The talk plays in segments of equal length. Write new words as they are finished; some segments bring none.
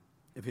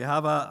If you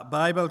have a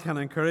Bible, can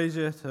I encourage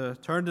you to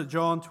turn to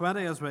John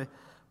 20 as we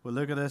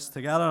look at this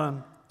together.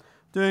 And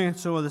doing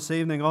so this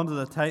evening under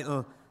the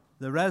title,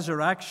 The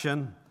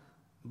Resurrection,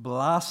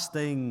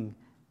 Blasting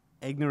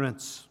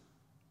Ignorance.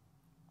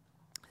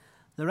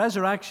 The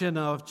resurrection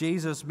of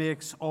Jesus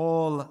makes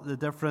all the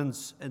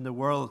difference in the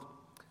world.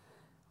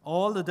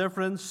 All the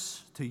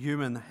difference to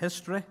human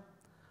history.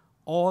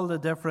 All the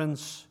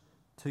difference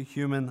to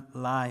human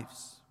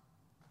lives.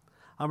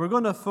 And we're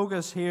going to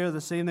focus here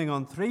this evening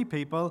on three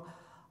people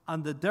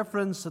and the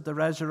difference that the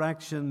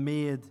resurrection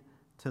made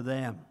to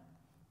them.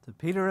 To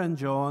Peter and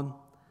John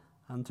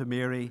and to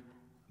Mary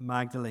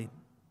Magdalene.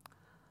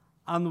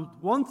 And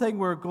one thing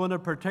we're going to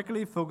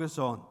particularly focus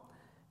on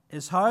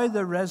is how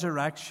the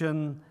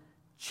resurrection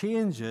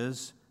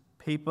changes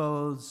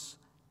people's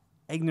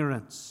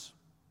ignorance.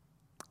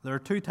 There are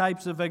two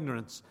types of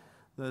ignorance.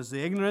 There's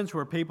the ignorance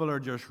where people are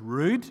just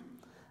rude.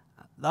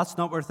 That's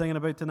not what we're thinking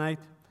about tonight.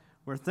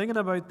 We're thinking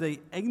about the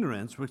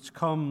ignorance which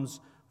comes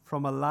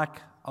from a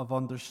lack of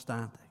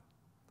understanding.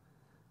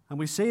 And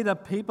we see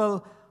that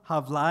people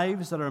have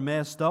lives that are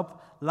messed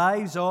up,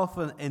 lives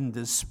often in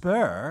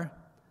despair,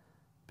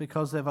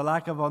 because they have a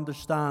lack of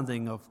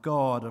understanding of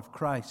God, of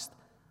Christ,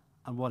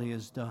 and what He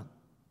has done.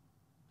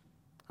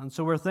 And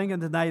so we're thinking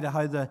tonight of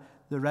how the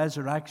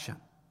resurrection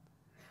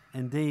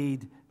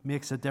indeed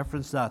makes a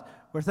difference to that.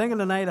 We're thinking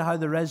tonight of how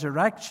the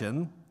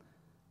resurrection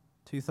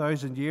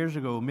 2,000 years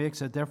ago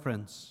makes a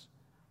difference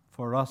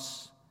for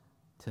us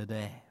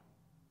today.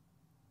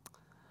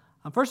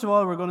 And first of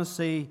all, we're going to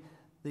see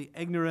the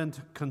ignorant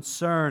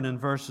concern in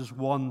verses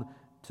 1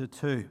 to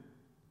 2.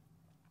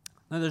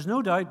 Now, there's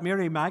no doubt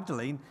Mary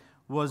Magdalene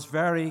was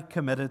very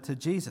committed to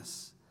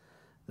Jesus.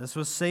 This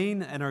was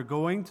seen in her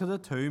going to the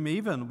tomb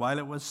even while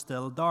it was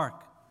still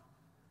dark.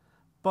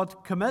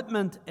 But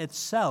commitment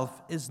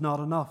itself is not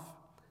enough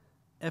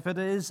if it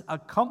is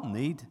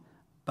accompanied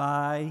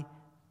by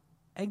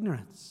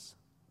ignorance.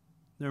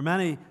 There are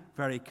many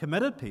very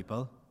committed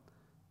people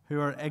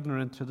who are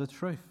ignorant to the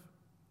truth.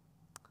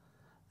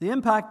 The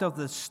impact of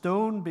the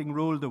stone being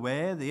rolled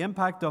away, the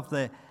impact of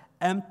the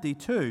empty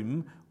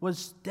tomb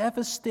was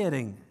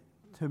devastating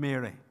to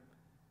Mary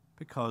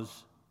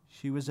because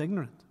she was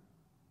ignorant.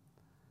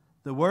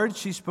 The words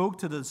she spoke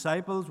to the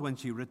disciples when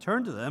she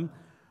returned to them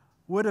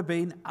would have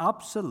been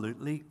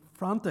absolutely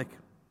frantic.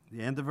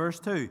 The end of verse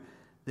 2.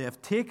 They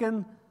have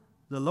taken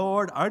the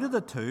Lord out of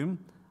the tomb,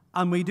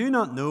 and we do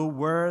not know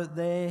where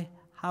they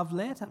have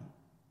laid him.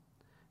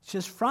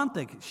 She's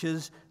frantic.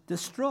 She's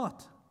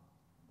distraught.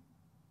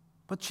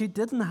 But she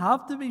didn't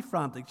have to be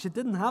frantic. She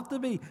didn't have to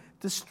be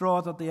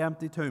distraught at the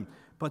empty tomb.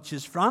 But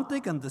she's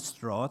frantic and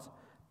distraught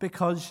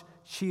because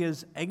she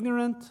is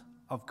ignorant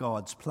of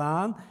God's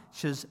plan.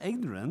 She's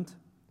ignorant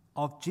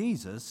of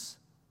Jesus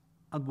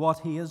and what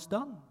He has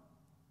done.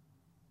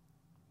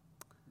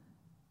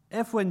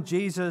 If when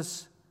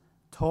Jesus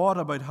taught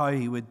about how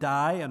He would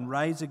die and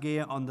rise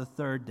again on the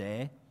third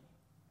day,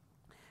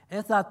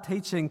 if that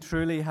teaching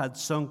truly had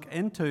sunk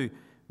into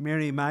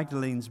Mary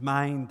Magdalene's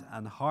mind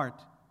and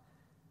heart,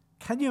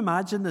 can you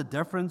imagine the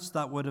difference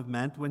that would have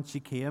meant when she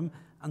came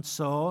and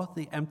saw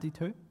the empty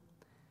tomb?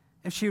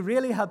 If she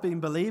really had been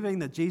believing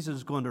that Jesus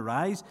was going to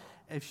rise,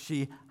 if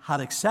she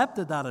had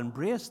accepted that,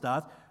 embraced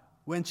that,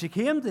 when she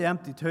came to the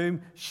empty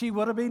tomb, she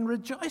would have been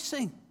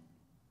rejoicing.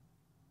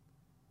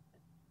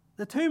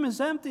 The tomb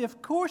is empty.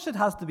 Of course it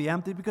has to be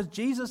empty because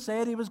Jesus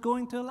said He was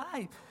going to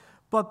alive.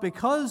 But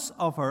because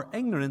of her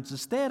ignorance,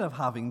 instead of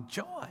having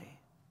joy,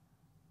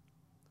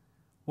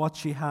 what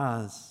she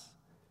has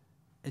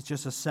is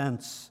just a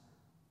sense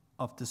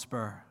of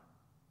despair.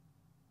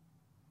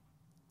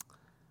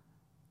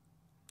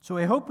 So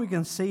I hope we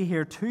can see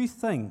here two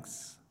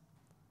things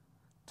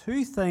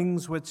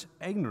which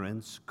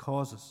ignorance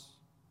causes.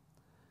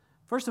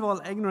 First of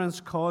all, ignorance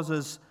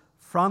causes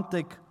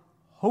frantic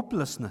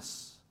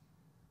hopelessness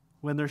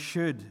when there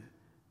should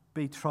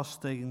be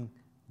trusting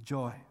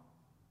joy.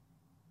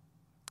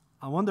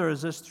 I wonder,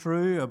 is this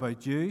true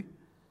about you?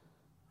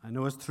 I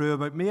know it's true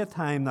about me at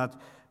times that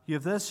you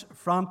have this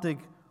frantic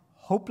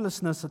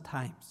hopelessness at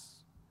times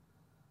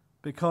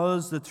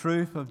because the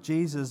truth of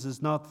Jesus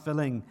is not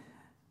filling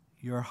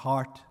your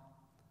heart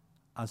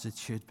as it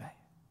should be.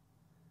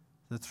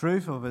 The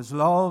truth of His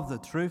love, the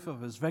truth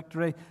of His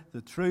victory,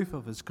 the truth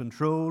of His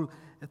control,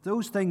 if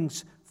those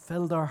things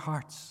filled our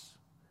hearts,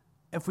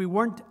 if we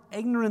weren't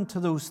ignorant to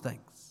those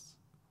things,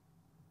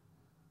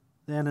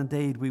 then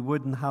indeed we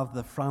wouldn't have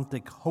the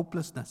frantic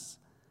hopelessness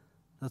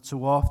that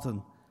so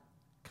often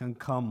can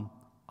come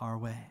our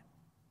way.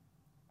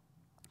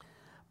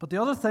 But the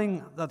other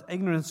thing that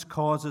ignorance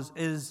causes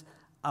is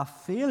a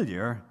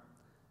failure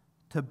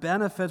to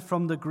benefit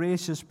from the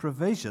gracious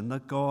provision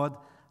that God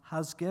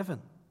has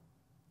given.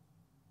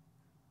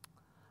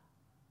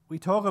 We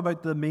talk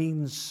about the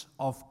means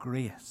of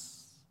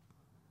grace: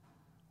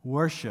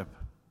 worship,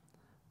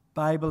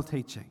 Bible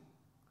teaching,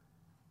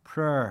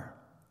 prayer,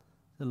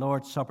 the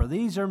Lord's Supper.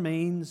 These are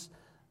means,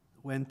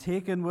 when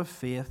taken with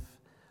faith,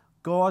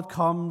 God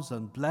comes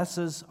and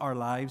blesses our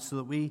lives so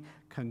that we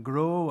can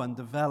grow and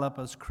develop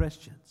as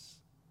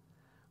Christians.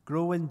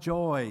 Grow in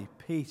joy,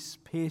 peace,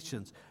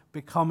 patience,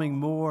 becoming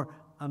more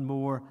and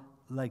more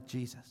like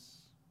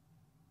Jesus.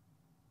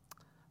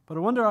 But I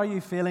wonder, are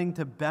you failing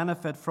to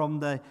benefit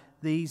from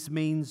these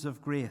means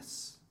of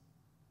grace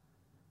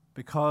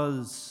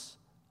because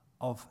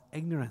of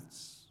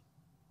ignorance?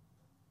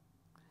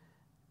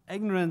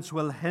 Ignorance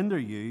will hinder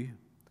you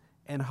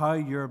in how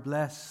you're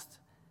blessed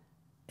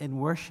in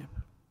worship.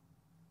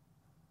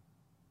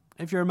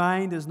 If your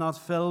mind is not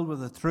filled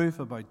with the truth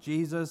about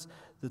Jesus,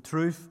 the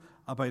truth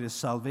about His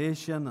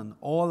salvation and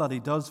all that He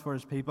does for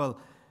His people,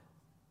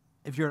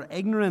 if you're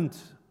ignorant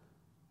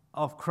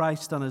of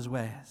Christ and His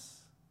ways,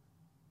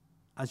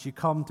 as you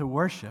come to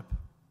worship,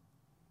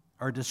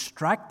 or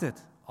distracted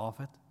of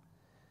it,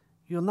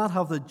 you'll not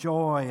have the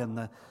joy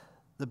and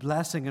the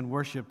blessing in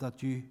worship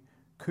that you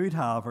could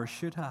have or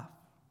should have.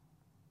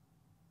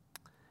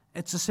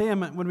 It's the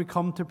same when we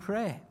come to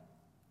pray.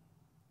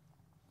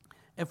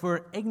 If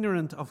we're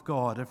ignorant of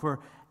God, if we're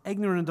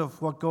ignorant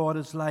of what God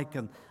is like,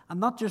 and I'm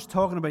not just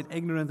talking about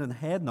ignorant in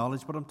head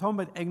knowledge, but I'm talking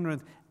about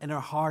ignorant in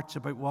our hearts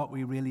about what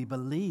we really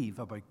believe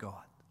about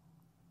God.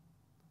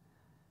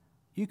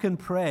 You can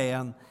pray,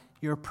 and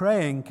your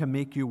praying can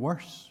make you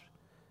worse,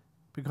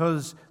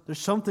 because there's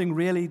something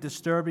really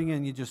disturbing,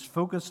 and you just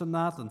focus on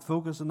that and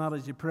focus on that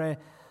as you pray.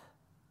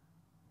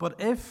 But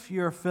if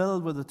you're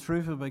filled with the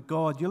truth about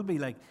God, you'll be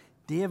like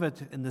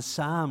David in the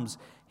Psalms.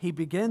 He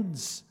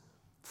begins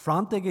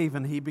frantic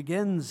even. He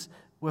begins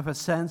with a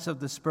sense of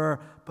despair.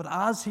 But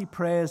as he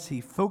prays,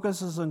 he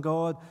focuses on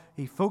God.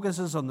 He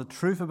focuses on the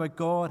truth about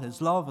God,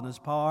 His love and His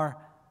power.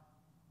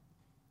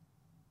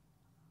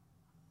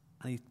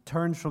 And he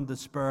turns from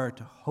despair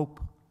to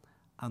hope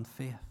and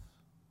faith.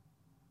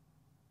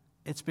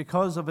 It's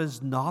because of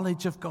his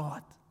knowledge of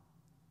God.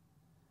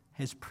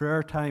 His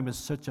prayer time is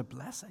such a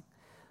blessing.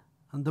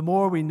 And the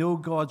more we know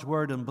God's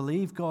Word and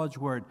believe God's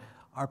Word,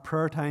 our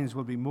prayer times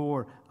will be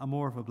more and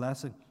more of a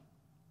blessing.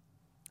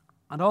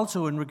 And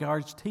also in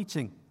regards to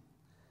teaching,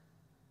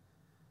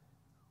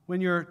 when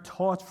you're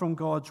taught from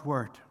God's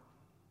Word,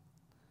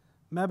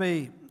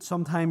 maybe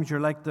sometimes you're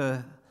like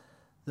the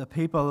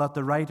people that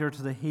the writer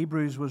to the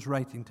Hebrews was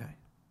writing to.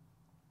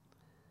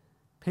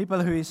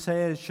 People who he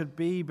says should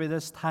be, by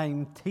this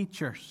time,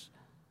 teachers.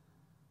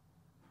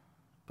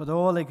 But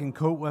all they can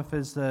cope with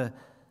is the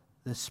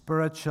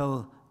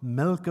spiritual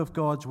milk of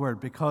God's Word,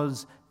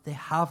 because they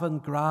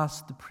haven't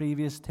grasped the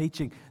previous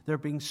teaching. They're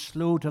being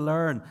slow to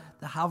learn.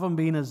 They haven't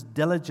been as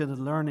diligent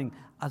in learning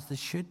as they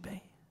should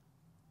be.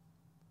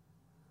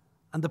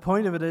 And the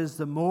point of it is,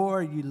 the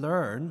more you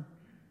learn,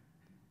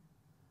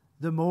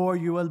 the more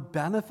you will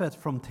benefit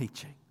from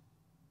teaching.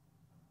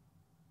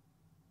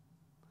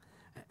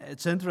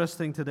 It's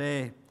interesting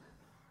today,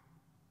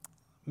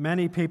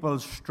 many people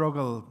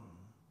struggle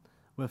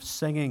with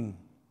singing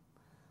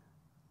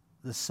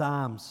the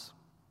Psalms.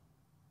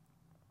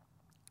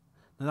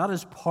 Now that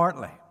is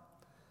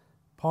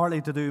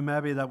partly to do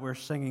maybe that we're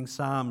singing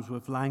Psalms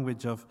with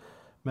language of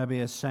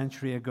maybe a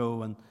century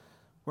ago, and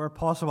where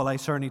possible I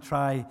certainly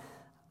try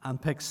and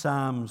pick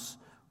Psalms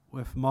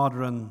with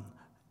modern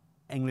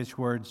English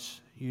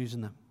words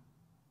using them.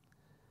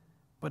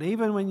 But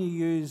even when you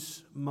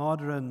use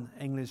modern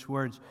English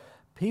words,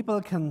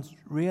 people can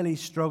really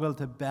struggle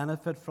to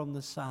benefit from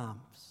the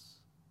Psalms.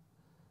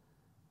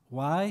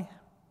 Why?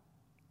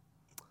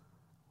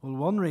 Well,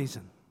 one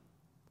reason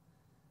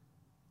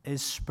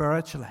is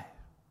spiritually.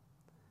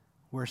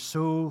 We're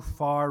so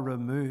far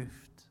removed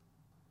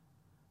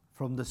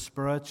from the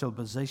spiritual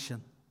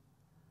position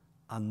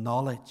and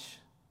knowledge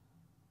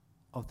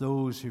of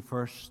those who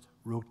first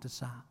wrote the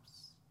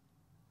Psalms.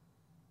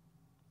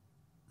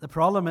 The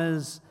problem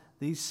is,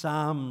 these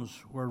Psalms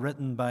were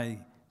written by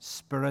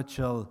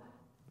spiritual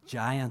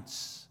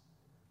giants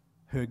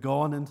who had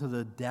gone into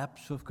the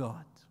depths of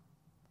God.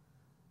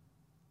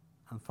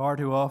 And far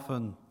too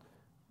often,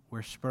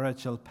 we're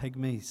spiritual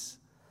pygmies,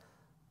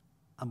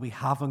 and we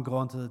haven't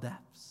gone to the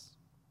depths.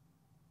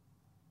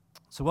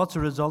 So what's the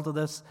result of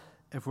this?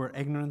 If we're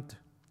ignorant,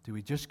 do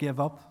we just give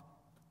up?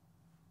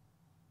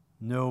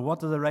 No.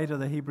 What did the writer of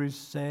the Hebrews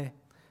say?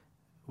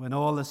 When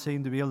all they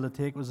seemed to be able to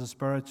take was the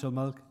spiritual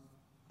milk,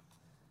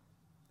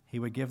 he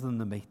would give them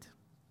the meat.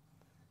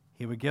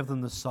 He would give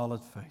them the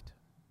solid food,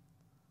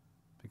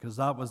 because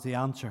that was the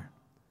answer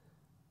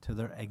to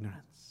their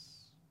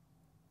ignorance.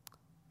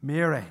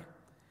 Mary,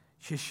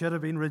 she should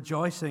have been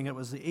rejoicing. It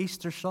was the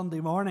Easter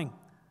Sunday morning.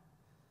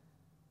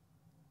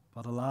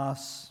 But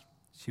alas,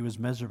 she was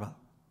miserable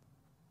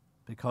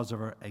because of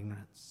her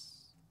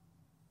ignorance.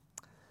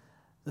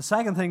 The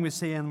second thing we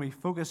see, and we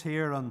focus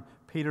here on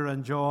Peter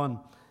and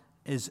John,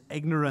 is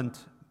ignorant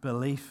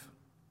belief.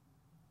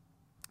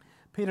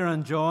 Peter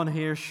and John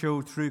here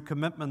show true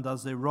commitment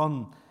as they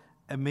run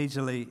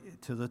immediately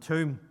to the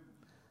tomb.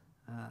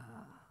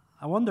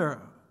 I wonder,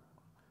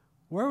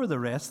 where were the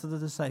rest of the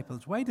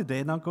disciples? Why did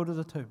they not go to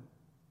the tomb?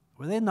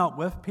 Were they not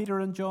with Peter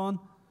and John?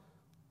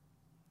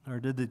 Or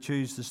did they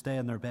choose to stay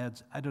in their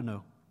beds? I don't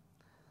know.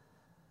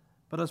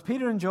 But as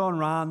Peter and John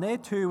ran, they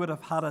too would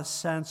have had a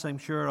sense, I'm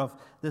sure, of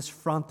this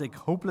frantic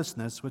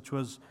hopelessness which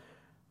was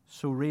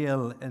so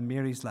real in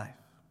Mary's life.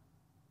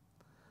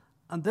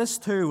 And this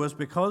too was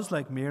because,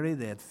 like Mary,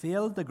 they had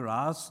failed to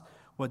grasp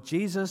what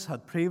Jesus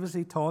had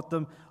previously taught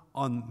them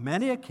on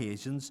many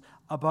occasions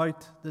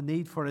about the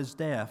need for his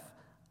death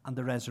and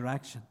the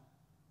resurrection.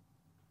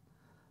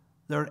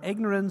 Their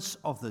ignorance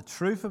of the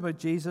truth about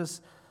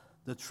Jesus,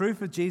 the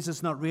truth of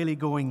Jesus not really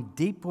going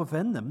deep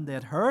within them, they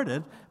had heard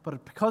it,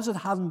 but because it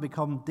hadn't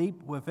become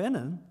deep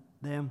within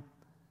them,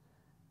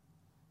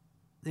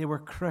 they were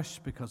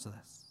crushed because of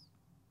this.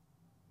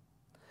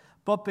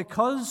 But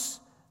because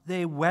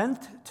they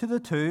went to the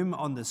tomb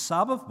on the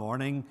Sabbath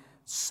morning,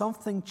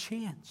 something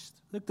changed.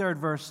 Look there at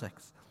verse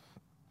 6.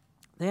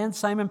 Then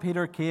Simon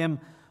Peter came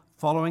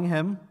following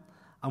him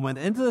and went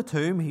into the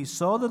tomb. He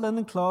saw the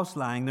linen cloths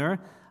lying there,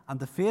 and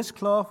the face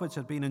cloth which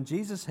had been on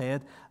Jesus'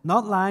 head,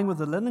 not lying with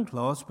the linen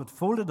cloths, but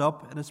folded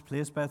up in its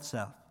place by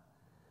itself.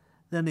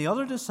 Then the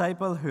other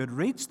disciple who had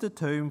reached the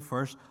tomb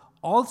first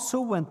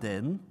also went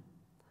in,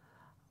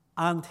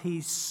 and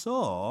he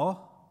saw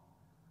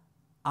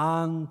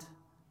and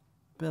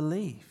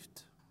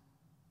believed.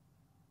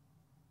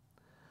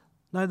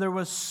 Now there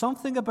was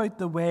something about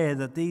the way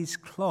that these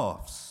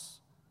cloths,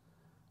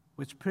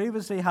 which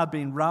previously had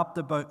been wrapped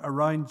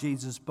around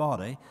Jesus'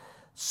 body,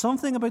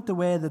 something about the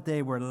way that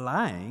they were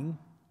lying,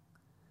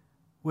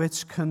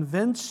 which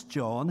convinced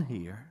John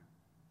here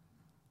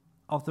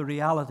of the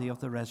reality of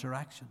the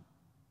resurrection.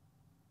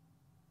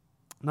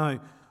 Now,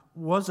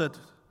 was it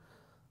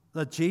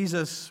that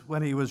Jesus,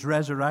 when he was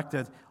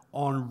resurrected,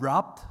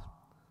 unwrapped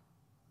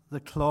the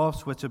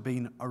cloths which had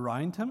been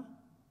around him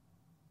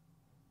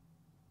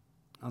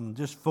and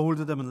just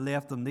folded them and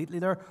left them neatly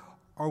there?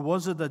 Or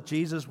was it that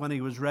Jesus, when he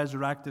was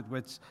resurrected,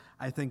 which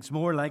I think is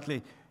more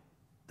likely,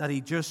 that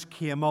he just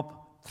came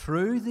up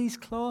through these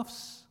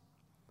cloths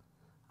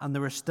and they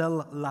were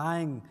still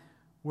lying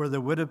where they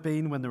would have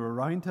been when they were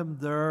around him?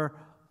 There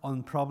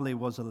on probably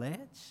was a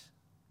ledge.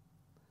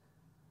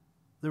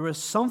 There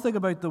was something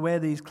about the way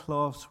these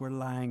cloths were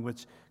lying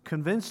which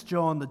convinced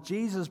John that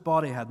Jesus'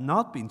 body had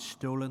not been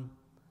stolen,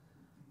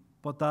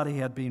 but that he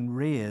had been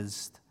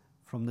raised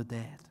from the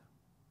dead.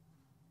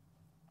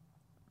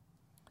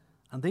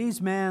 And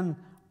these men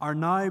are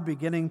now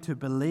beginning to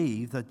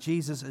believe that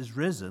Jesus is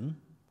risen,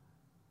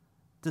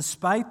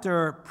 despite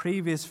their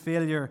previous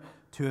failure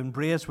to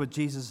embrace what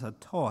Jesus had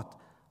taught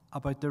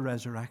about the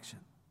resurrection.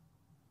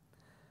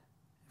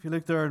 If you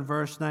look there in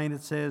verse 9,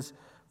 it says,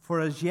 "For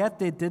as yet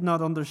they did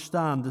not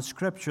understand the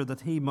scripture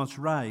that he must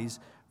rise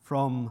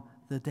from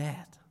the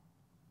dead."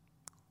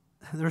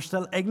 They're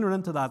still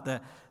ignorant of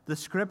that. The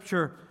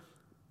scripture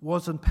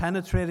wasn't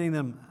penetrating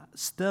them.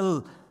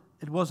 Still,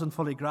 it wasn't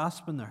fully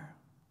grasping there.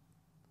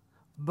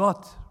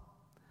 But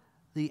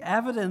the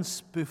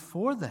evidence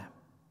before them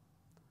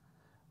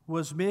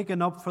was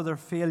making up for their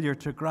failure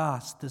to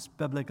grasp this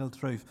biblical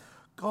truth.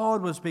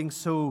 God was being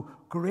so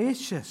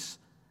gracious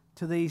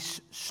to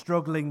these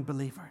struggling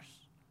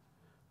believers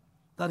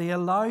that he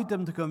allowed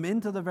them to come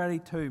into the very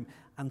tomb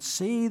and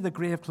see the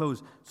grave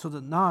clothes so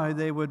that now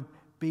they would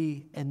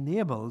be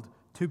enabled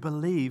to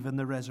believe in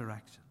the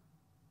resurrection.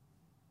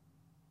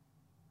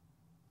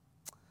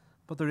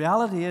 But the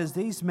reality is,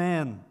 these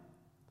men,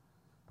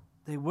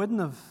 they wouldn't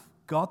have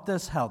got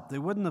this help. They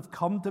wouldn't have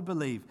come to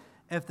believe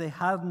if they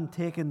hadn't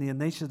taken the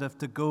initiative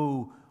to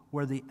go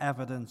where the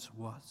evidence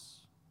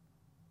was.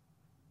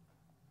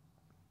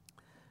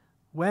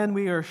 When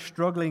we are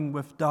struggling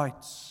with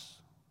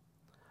doubts,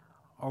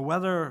 or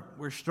whether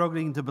we're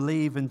struggling to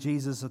believe in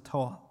Jesus at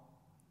all,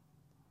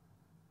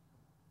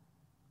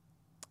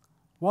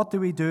 what do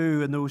we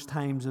do in those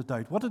times of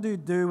doubt? What do we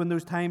do in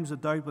those times of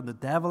doubt when the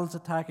devil's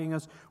attacking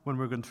us, when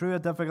we're going through a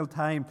difficult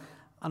time,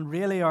 and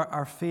really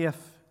our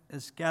faith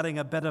is getting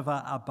a bit of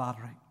a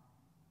battering?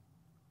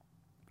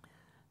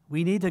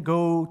 We need to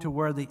go to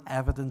where the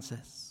evidence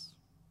is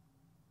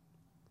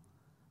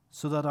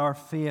so that our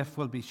faith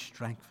will be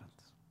strengthened.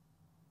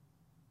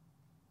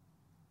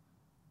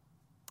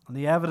 And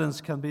the evidence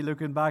can be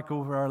looking back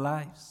over our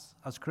lives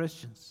as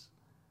Christians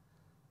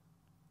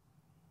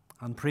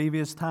and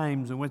previous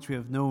times in which we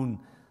have known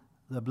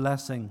the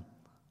blessing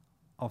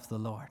of the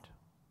Lord.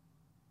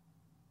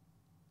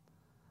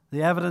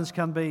 The evidence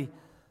can be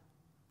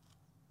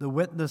the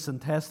witness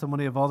and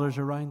testimony of others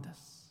around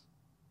us,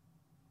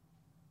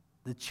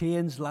 the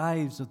changed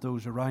lives of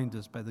those around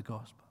us by the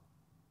gospel.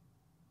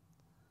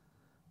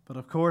 But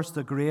of course,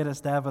 the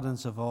greatest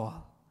evidence of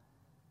all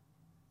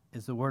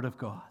is the Word of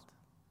God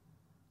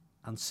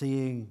and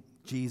seeing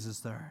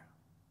Jesus there.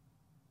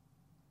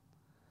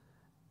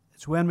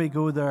 It's when we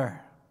go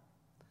there,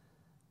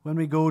 when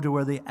we go to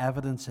where the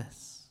evidence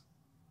is,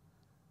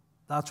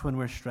 that's when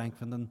we're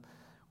strengthened. And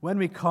when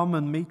we come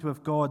and meet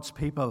with God's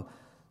people,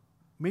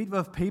 meet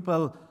with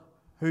people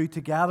who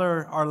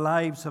together our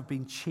lives have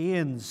been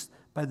changed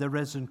by the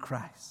risen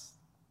Christ,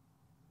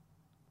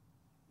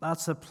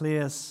 that's a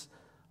place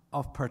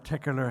of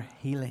particular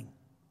healing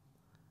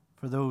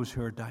for those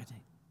who are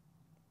doubting.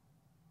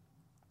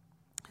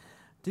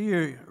 Do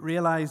you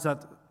realize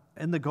that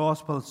in the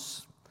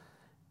Gospels,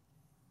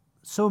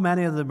 so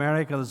many of the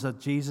miracles that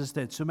Jesus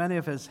did, so many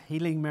of his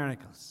healing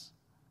miracles,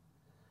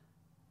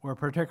 were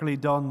particularly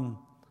done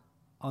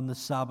on the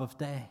Sabbath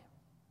day?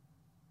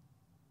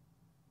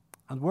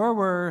 And where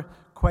were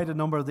quite a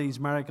number of these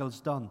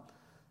miracles done?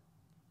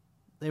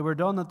 They were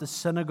done at the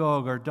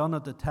synagogue or done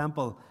at the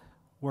temple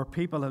where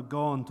people had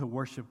gone to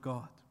worship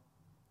God.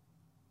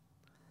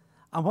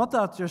 And what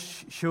that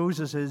just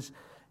shows us is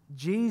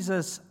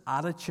Jesus'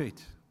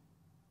 attitude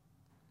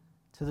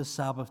to the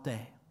Sabbath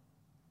day.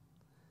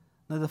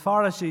 Now, the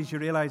Pharisees, you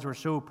realize, were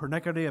so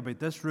pernickety about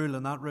this rule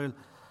and that rule.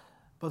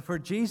 But for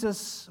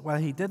Jesus, well,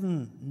 he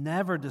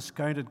never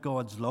discounted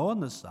God's law on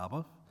the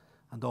Sabbath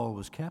and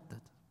always kept it.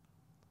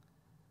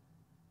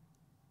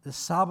 The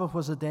Sabbath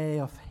was a day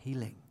of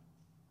healing.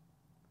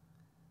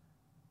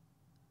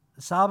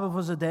 The Sabbath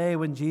was a day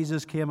when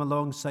Jesus came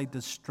alongside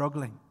the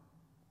struggling.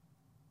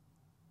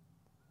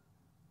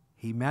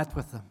 He met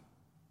with them.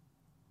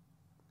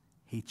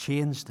 He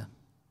changed them.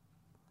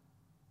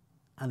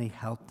 And he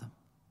helped them.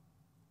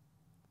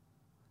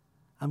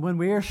 And when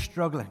we're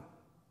struggling,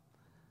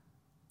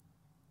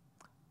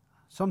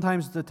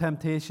 sometimes the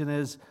temptation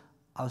is,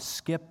 I'll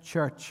skip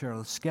church, or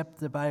I'll skip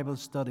the Bible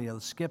study, I'll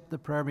skip the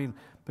prayer meeting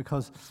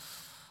because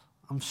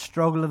I'm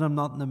struggling, I'm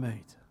not in the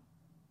mood.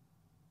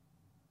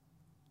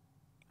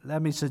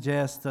 Let me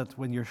suggest that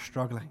when you're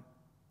struggling,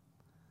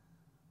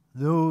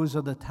 those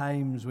are the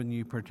times when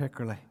you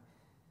particularly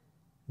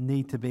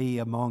need to be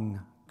among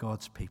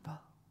God's people.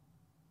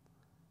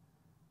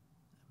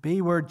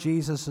 Be where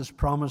Jesus has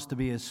promised to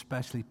be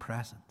especially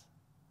present,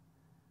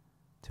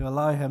 to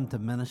allow him to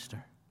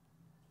minister,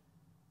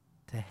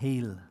 to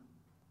heal,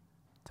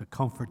 to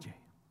comfort you.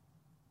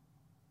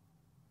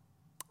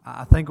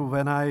 I think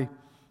when I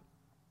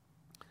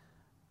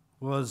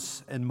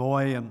was in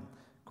Moy, and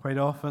quite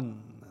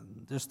often,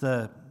 just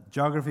the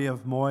geography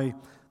of Moy,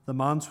 the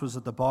manse was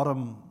at the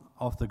bottom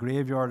of the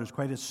graveyard. It's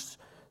quite a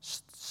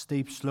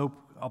steep slope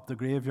up the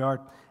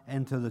graveyard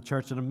into the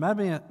church. And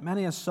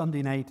many a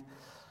Sunday night,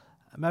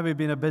 maybe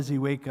been a busy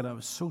week, and I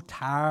was so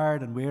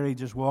tired and weary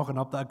just walking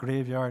up that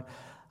graveyard.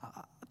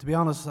 To be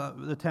honest,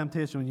 the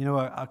temptation,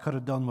 I could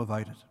have done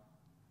without it.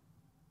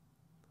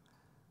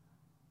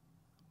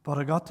 But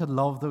I got to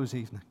love those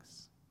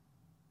evenings.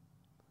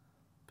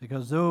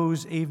 Because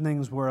those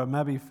evenings where I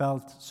maybe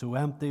felt so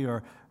empty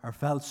or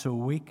felt so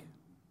weak,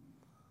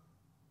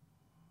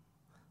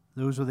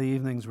 those were the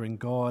evenings when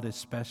God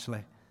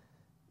especially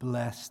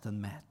blessed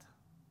and met.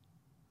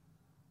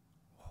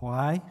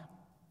 Why?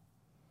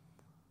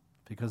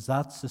 Because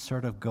that's the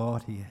sort of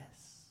God he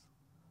is.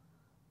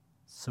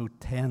 So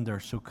tender,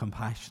 so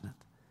compassionate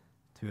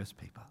to his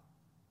people.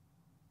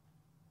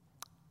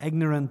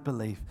 Ignorant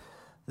belief.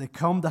 They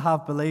come to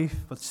have belief,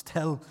 but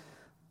still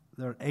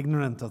they're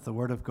ignorant of the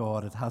Word of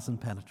God. It hasn't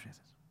penetrated.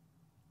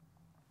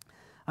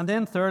 And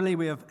then thirdly,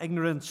 we have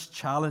ignorance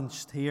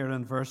challenged here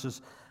in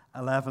verses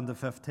 11 to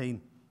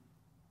 15.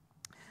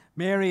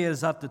 Mary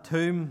is at the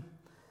tomb.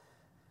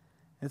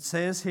 It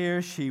says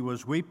here she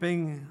was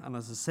weeping, and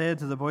as I said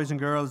to the boys and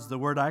girls, the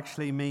word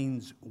actually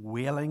means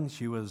wailing.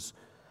 She was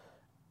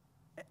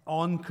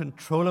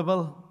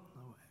uncontrollable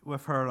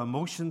with her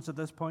emotions at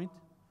this point.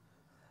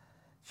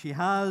 She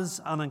has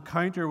an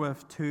encounter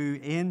with two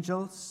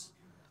angels,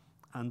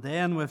 and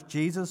then with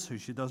Jesus, who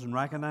she doesn't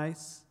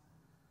recognize.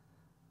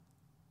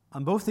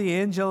 And both the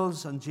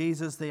angels and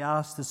Jesus, they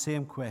ask the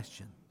same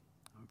question.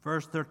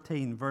 Verse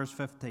 13, verse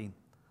 15.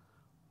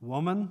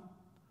 Woman,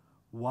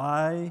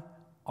 why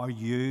are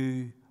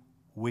you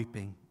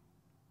weeping?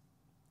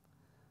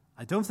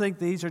 I don't think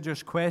these are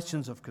just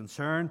questions of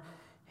concern.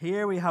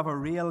 Here we have a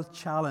real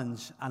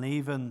challenge and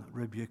even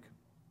rebuke.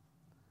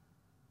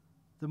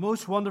 The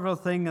most wonderful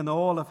thing in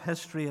all of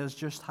history has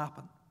just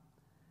happened.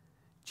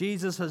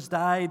 Jesus has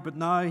died, but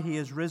now he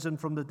is risen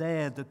from the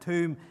dead. The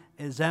tomb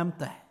is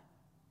empty.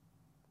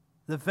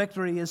 The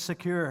victory is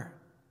secure.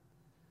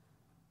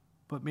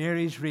 But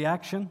Mary's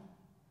reaction?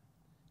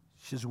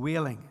 She's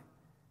wailing.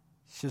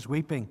 She's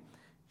weeping.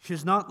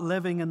 She's not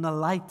living in the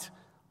light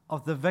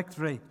of the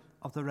victory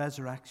of the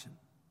resurrection.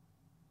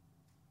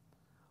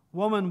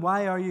 Woman,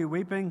 why are you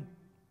weeping?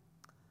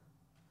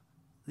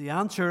 The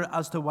answer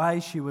as to why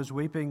she was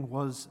weeping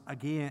was,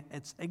 again,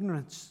 it's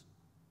ignorance.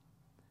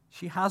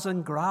 She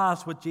hasn't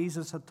grasped what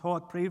Jesus had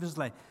taught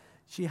previously.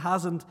 She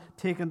hasn't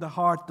taken to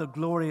heart the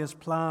glorious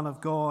plan of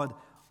God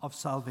of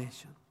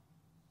salvation.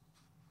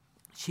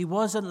 She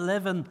wasn't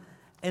living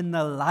in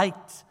the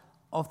light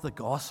of the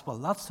gospel.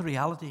 That's the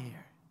reality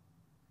here.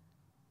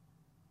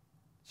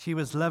 She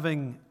was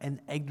living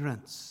in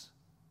ignorance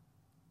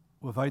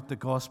without the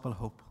gospel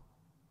hope.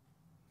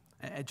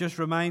 It just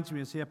reminds me,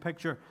 you see a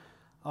picture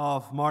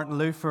of Martin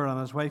Luther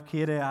and his wife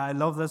Katie. I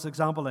love this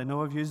example. I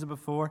know I've used it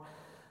before.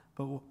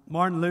 But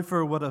Martin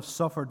Luther would have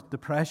suffered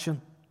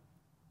depression.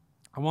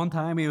 At one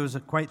time he was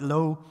quite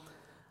low,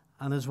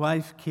 and his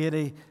wife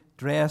Katie,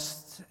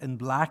 dressed in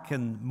black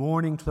and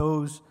mourning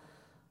clothes.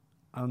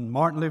 And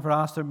Martin Luther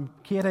asked her,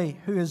 Katie,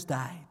 who has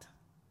died?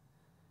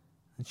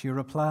 And she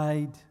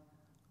replied,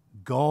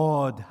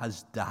 God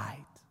has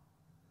died.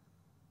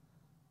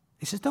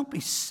 He says, don't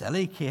be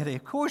silly, Katie.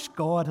 Of course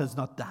God has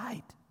not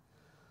died.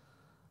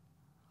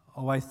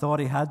 Oh, I thought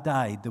he had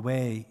died the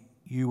way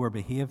you were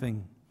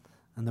behaving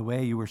and the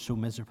way you were so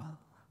miserable.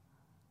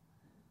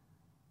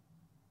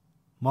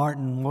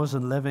 Martin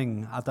wasn't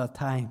living at that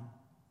time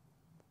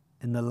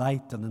in the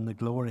light and in the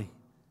glory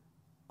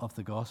of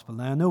the gospel.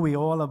 Now, I know we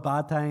all have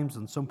bad times,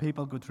 and some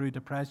people go through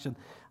depression,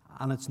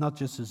 and it's not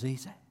just as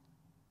easy.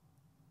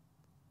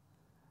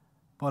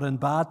 But in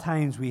bad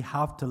times, we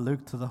have to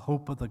look to the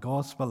hope of the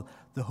gospel,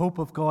 the hope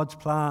of God's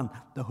plan,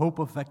 the hope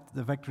of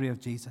the victory of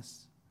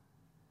Jesus.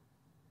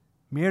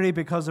 Mary,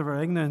 because of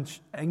her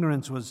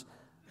ignorance, was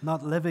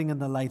not living in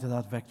the light of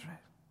that victory.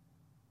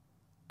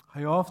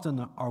 How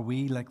often are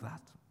we like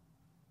that?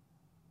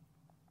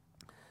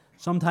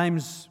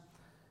 Sometimes,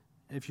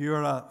 if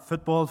you're a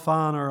football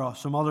fan or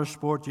some other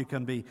sport, you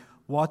can be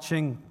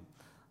watching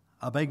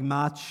a big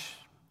match,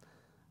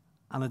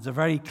 and it's a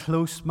very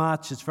close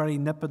match. It's very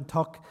nip and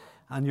tuck,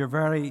 and you're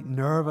very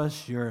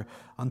nervous. You're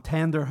on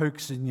tender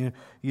hooks, and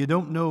you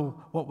don't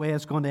know what way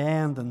it's going to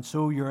end, and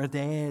so you're at the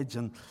edge,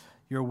 and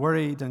you're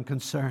worried and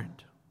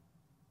concerned.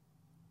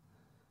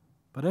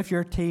 But if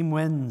your team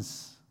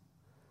wins,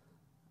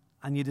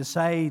 and you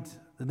decide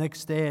the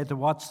next day to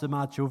watch the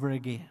match over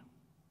again,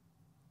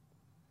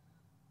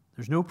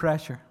 there's no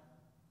pressure.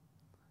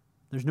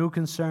 There's no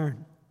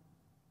concern.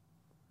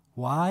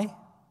 Why?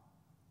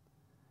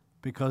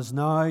 Because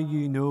now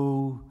you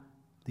know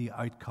the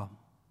outcome.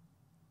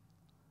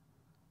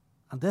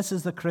 And this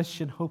is the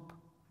Christian hope,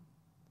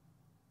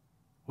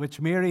 which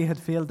Mary had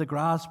failed to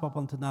grasp up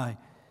until now.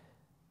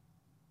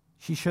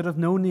 She should have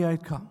known the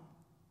outcome.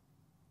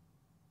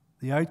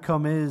 The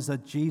outcome is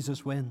that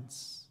Jesus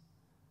wins.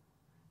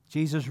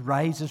 Jesus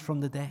rises from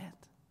the dead.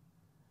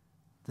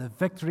 The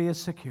victory is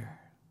secure.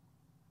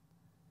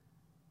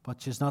 But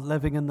she's not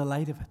living in the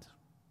light of it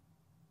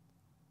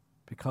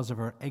because of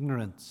her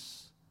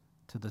ignorance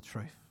to the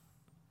truth.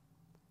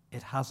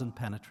 It hasn't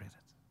penetrated.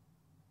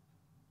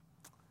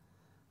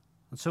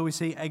 And so we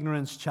see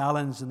ignorance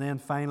challenged, and then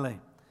finally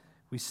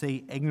we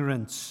see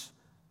ignorance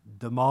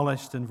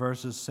demolished in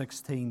verses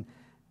 16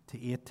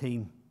 to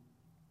 18.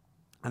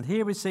 And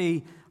here we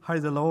see how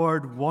the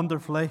Lord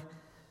wonderfully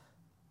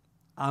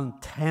and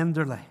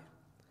tenderly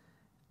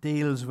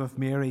deals with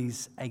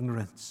Mary's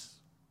ignorance.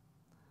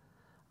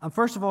 And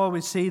first of all,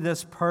 we see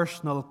this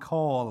personal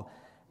call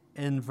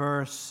in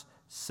verse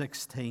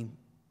 16.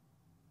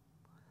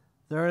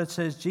 There it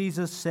says,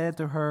 Jesus said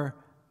to her,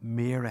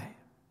 Mary.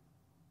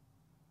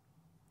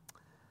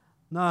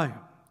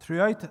 Now,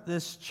 throughout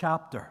this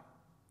chapter,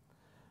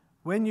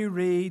 when you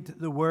read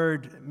the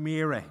word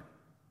Mary,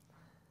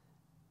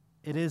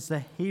 it is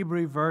the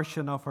Hebrew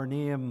version of her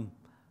name,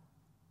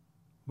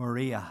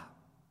 Maria,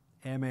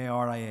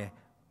 M-A-R-I-A,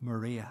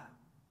 Maria.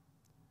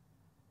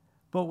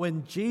 But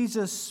when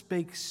Jesus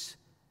speaks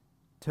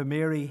to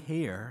Mary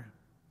here,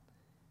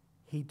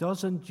 he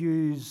doesn't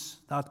use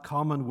that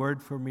common word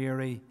for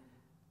Mary,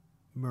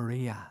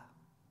 Maria.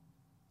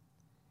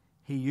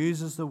 He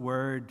uses the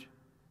word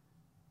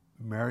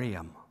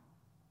Miriam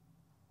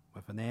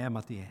with an M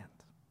at the end.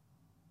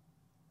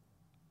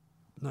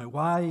 Now,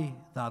 why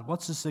that?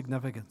 What's the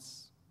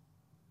significance?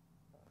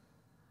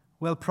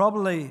 Well,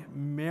 probably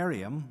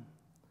Miriam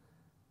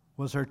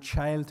was her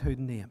childhood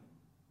name.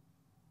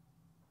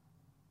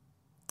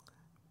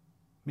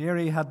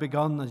 Mary had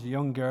begun as a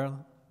young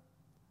girl,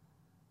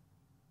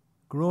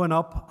 growing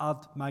up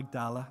at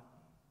Magdala.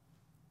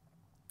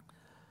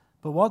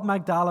 But what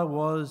Magdala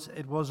was,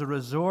 it was a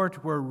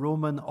resort where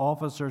Roman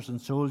officers and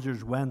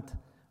soldiers went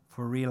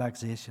for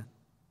relaxation.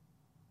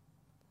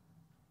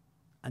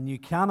 And you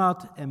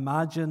cannot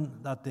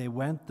imagine that they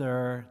went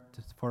there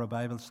for a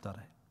Bible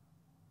study.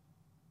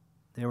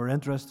 They were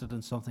interested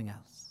in something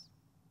else.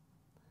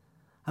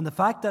 And the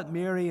fact that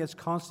Mary is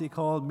constantly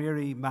called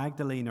Mary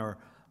Magdalene or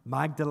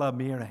Magdala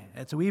Mary,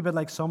 it's a wee bit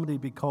like somebody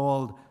be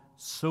called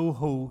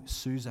Soho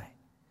Susie.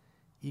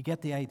 You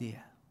get the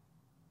idea.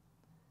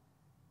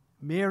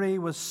 Mary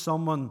was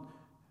someone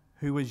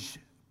who was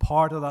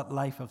part of that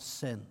life of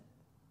sin.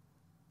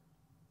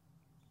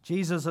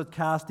 Jesus had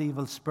cast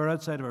evil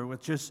spirits out of her,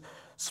 which just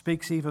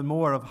speaks even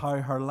more of how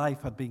her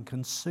life had been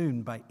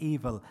consumed by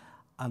evil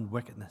and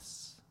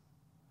wickedness.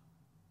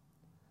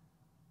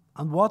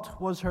 And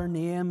what was her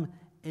name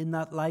in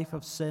that life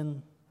of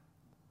sin?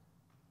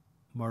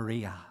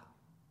 Maria.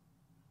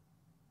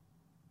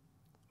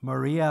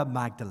 Maria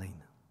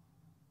Magdalene.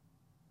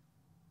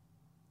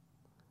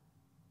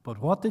 But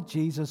what did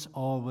Jesus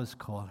always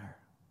call her?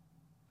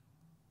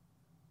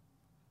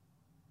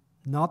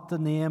 Not the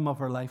name of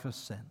her life of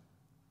sin.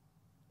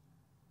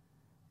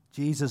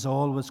 Jesus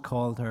always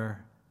called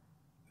her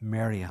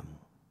Miriam,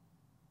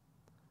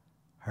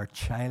 her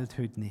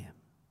childhood name,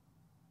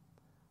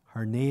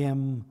 her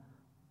name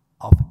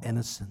of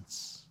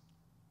innocence.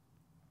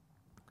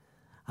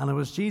 And it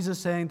was Jesus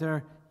saying to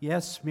her,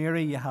 yes,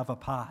 Mary, you have a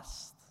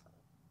past.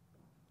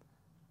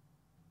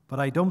 But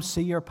I don't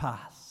see your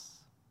past.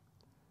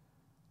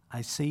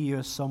 I see you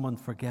as someone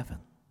forgiven,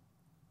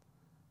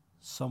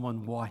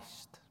 someone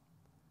washed,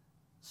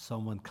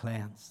 someone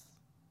cleansed.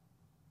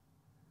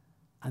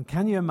 And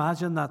can you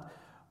imagine that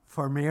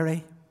for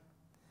Mary,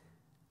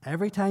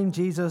 every time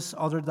Jesus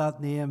uttered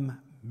that name,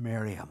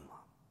 Miriam,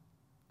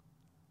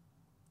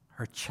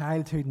 her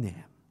childhood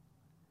name,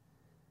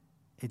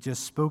 It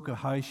just spoke of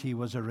how she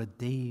was a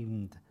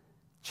redeemed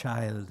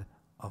child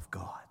of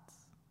God.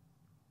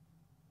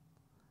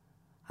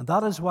 And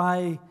that is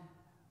why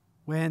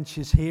when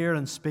she's here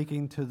and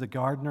speaking to the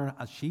gardener,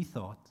 as she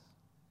thought,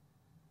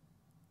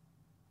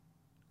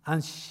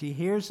 and she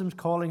hears him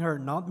calling her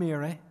not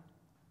Mary,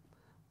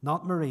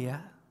 not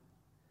Maria,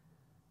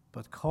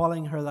 but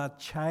calling her that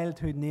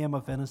childhood name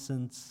of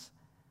innocence,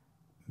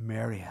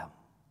 Miriam.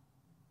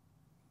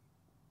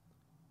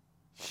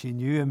 She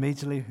knew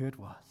immediately who it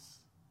was.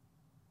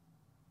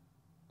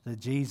 The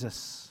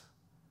Jesus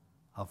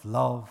of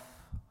love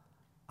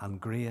and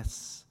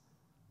grace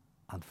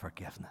and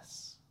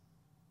forgiveness.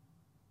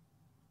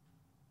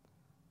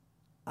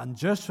 And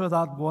just for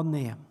that one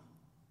name,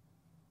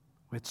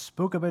 which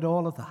spoke about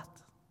all of that,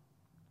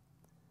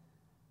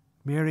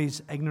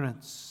 Mary's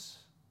ignorance,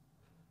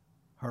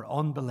 her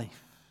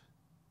unbelief,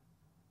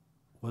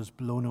 was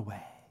blown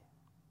away.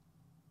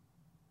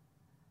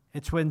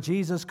 It's when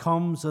Jesus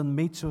comes and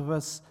meets with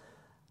us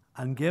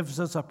and gives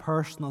us a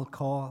personal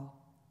call.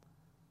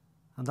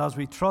 And as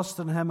we trust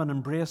in him and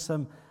embrace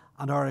him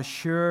and are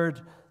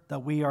assured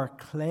that we are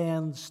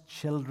cleansed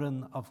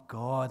children of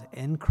God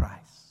in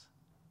Christ,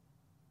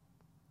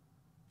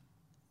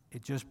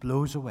 it just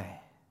blows away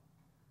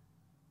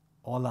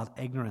all that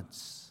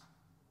ignorance,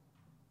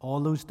 all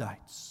those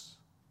doubts,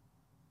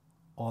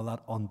 all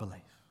that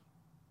unbelief.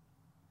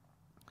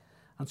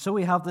 And so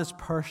we have this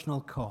personal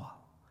call,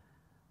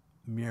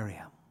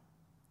 Miriam.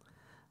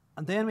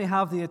 And then we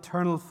have the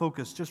eternal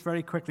focus. Just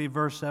very quickly,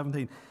 verse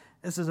 17.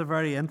 This is a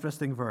very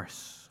interesting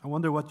verse. I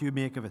wonder what you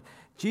make of it.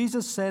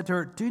 Jesus said to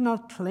her, "Do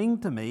not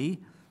cling to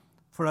me,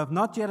 for I have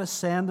not yet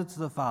ascended to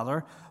the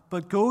Father,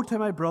 but go to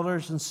my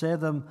brothers and say to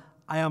them,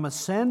 I am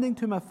ascending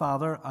to my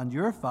Father and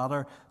your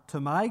Father,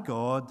 to my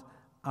God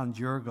and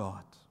your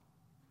God."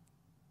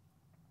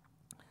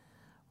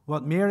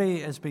 What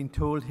Mary is being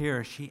told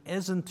here, she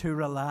isn't to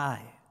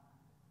rely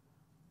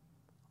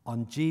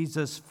on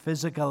Jesus'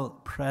 physical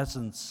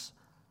presence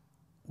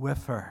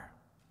with her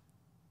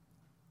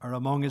or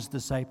among his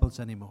disciples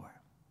anymore.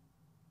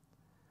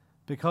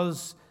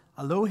 Because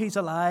although he's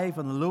alive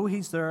and although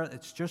he's there,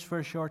 it's just for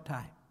a short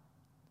time.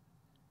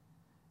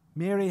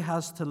 Mary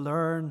has to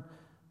learn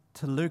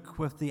to look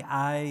with the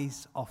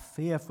eyes of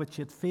faith, which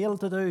she had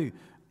failed to do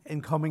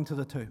in coming to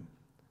the tomb.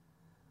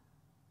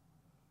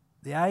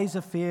 The eyes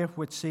of faith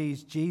which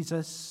sees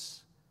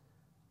Jesus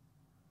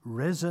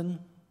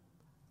risen,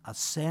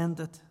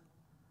 ascended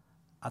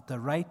at the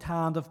right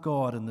hand of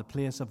God in the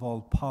place of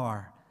all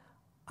power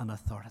and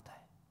authority.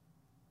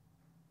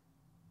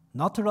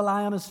 Not to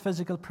rely on his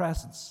physical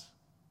presence,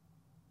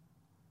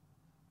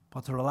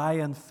 but to rely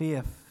on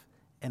faith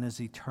in his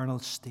eternal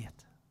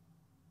state,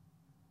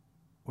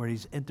 where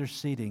he's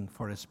interceding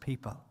for his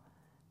people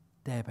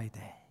day by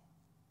day.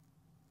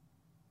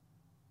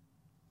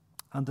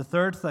 And the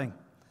third thing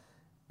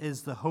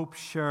is the hope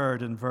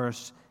shared in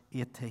verse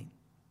 18.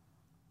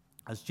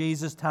 As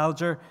Jesus tells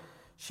her,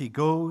 she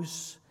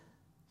goes,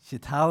 she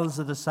tells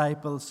the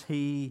disciples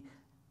he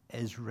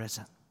is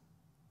risen.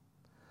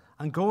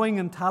 And going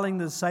and telling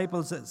the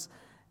disciples,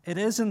 it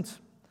isn't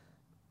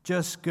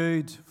just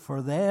good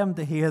for them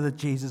to hear that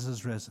Jesus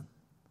is risen.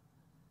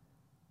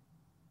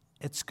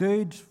 It's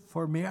good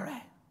for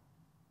Mary.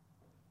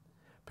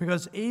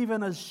 Because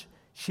even as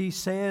she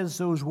says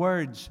those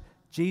words,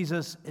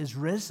 Jesus is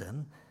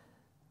risen,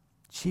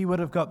 she would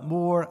have got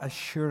more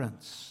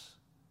assurance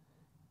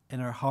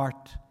in her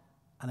heart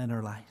and in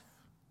her life.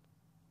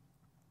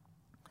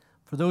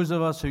 For those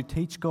of us who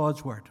teach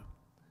God's word,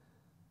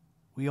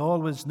 we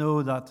always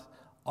know that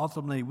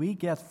ultimately we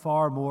get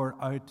far more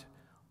out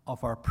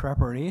of our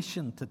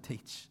preparation to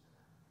teach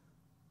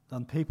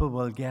than people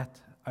will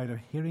get out of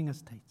hearing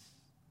us teach.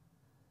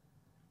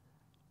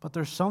 But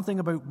there's something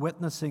about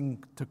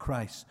witnessing to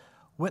Christ,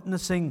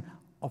 witnessing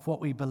of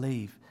what we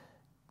believe.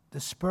 The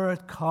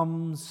Spirit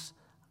comes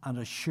and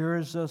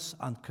assures us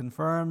and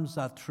confirms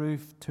that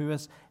truth to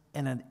us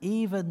in an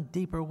even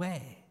deeper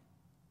way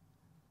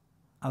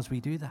as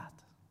we do that.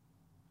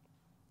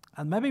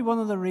 And maybe one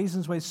of the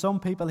reasons why some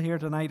people here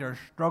tonight are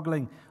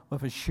struggling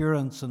with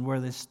assurance and where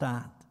they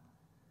stand.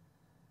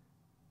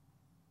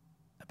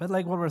 A bit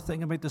like what we're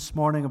thinking about this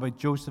morning about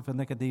Joseph and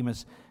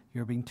Nicodemus.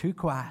 You're being too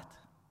quiet.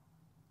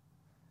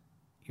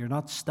 You're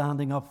not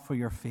standing up for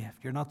your faith.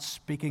 You're not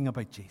speaking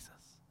about Jesus.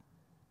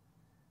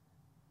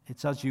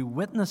 It's as you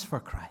witness for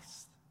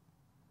Christ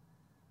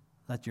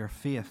that your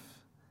faith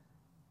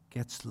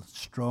gets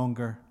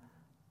stronger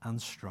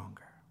and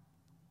stronger.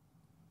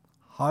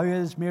 How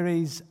is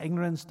Mary's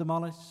ignorance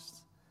demolished?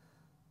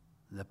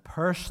 The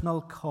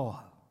personal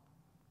call,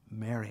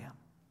 Miriam,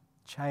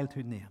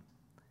 childhood name.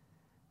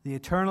 The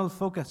eternal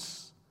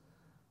focus,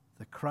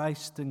 the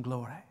Christ in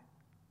glory.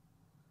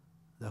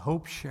 The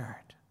hope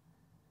shared,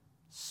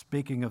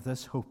 speaking of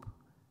this hope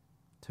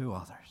to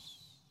others.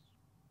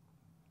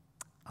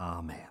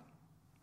 Amen.